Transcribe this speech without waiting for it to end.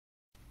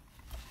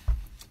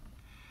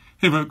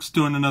Hey folks,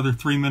 doing another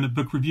 3-minute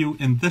book review,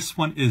 and this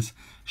one is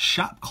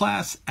Shop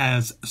Class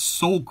as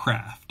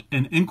Soulcraft,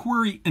 an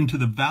inquiry into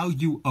the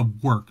value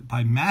of work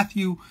by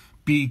Matthew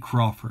B.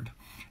 Crawford.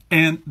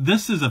 And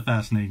this is a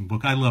fascinating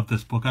book. I love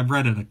this book. I've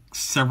read it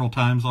several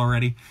times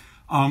already.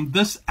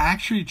 This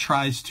actually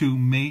tries to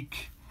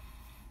make,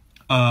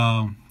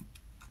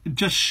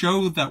 just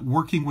show that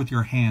working with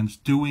your hands,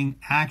 doing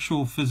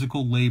actual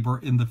physical labor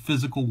in the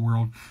physical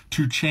world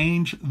to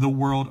change the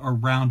world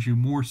around you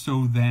more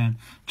so than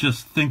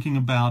just thinking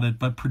about it,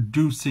 but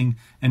producing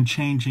and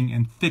changing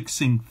and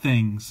fixing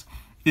things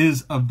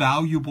is a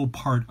valuable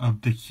part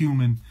of the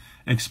human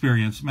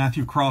experience.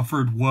 Matthew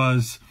Crawford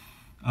was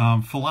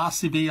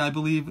philosophy, I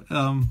believe,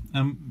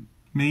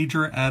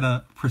 major at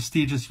a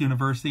prestigious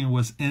university and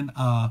was in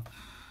a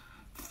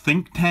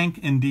think tank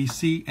in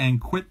DC and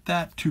quit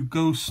that to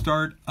go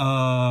start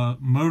a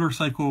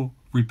motorcycle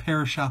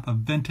repair shop, a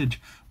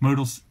vintage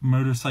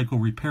motorcycle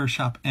repair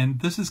shop. And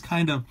this is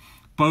kind of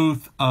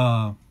both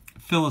a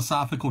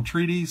philosophical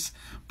treatise,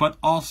 but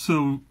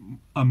also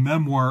a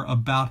memoir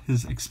about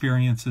his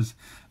experiences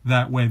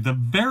that way. The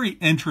very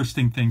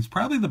interesting things,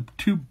 probably the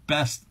two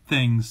best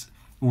things,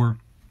 or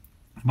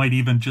might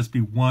even just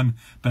be one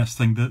best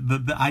thing.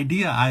 The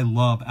idea I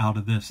love out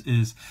of this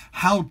is,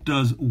 how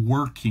does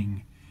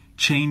working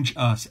change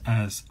us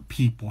as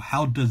people?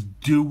 How does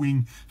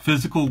doing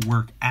physical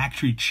work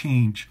actually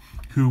change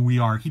who we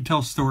are? He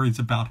tells stories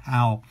about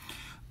how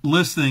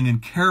listening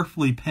and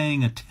carefully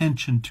paying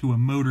attention to a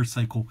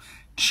motorcycle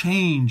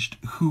changed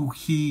who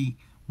he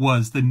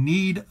was. The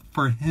need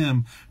for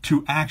him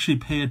to actually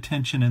pay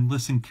attention and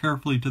listen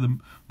carefully to the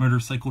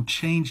motorcycle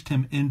changed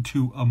him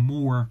into a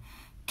more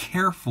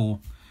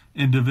careful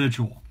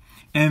individual.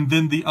 And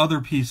then the other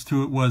piece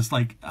to it was,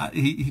 like,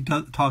 he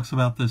talks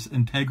about this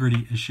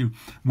integrity issue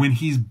when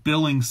he's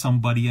billing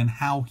somebody and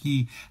how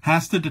he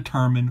has to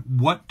determine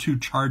what to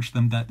charge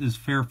them that is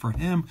fair for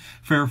him,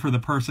 fair for the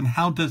person.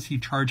 How does he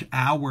charge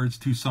hours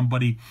to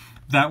somebody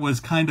that was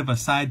kind of a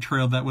side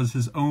trail, that was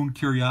his own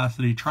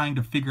curiosity, trying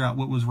to figure out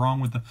what was wrong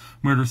with the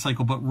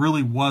motorcycle, but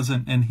really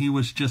wasn't, and he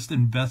was just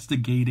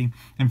investigating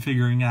and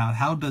figuring out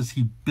how does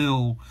he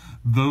bill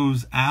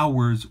those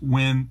hours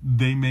when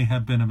they may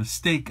have been a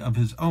mistake of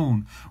his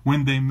own,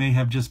 when they may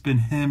have just been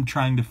him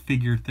trying to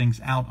figure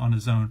things out on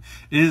his own.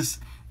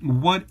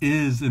 What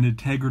is an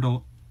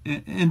integrity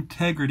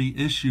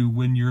issue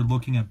when you're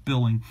looking at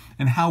billing,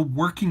 and how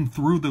working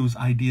through those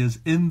ideas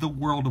in the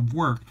world of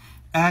work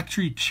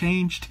actually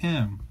changed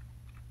him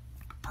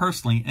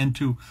personally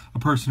into a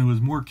person who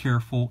was more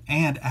careful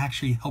and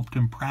actually helped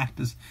him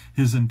practice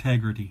his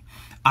integrity.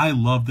 I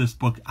love this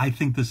book. I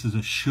think this is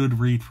a should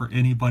read for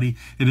anybody.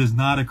 It is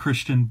not a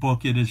Christian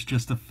book. It is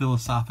just a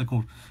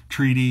philosophical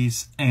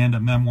treatise and a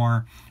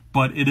memoir,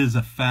 but it is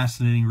a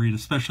fascinating read,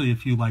 especially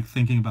if you like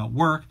thinking about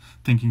work,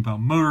 thinking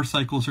about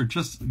motorcycles, or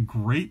just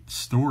great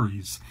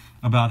stories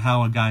about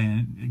how a guy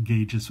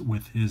engages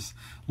with his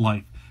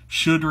life.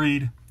 Should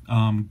read,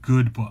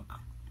 good book.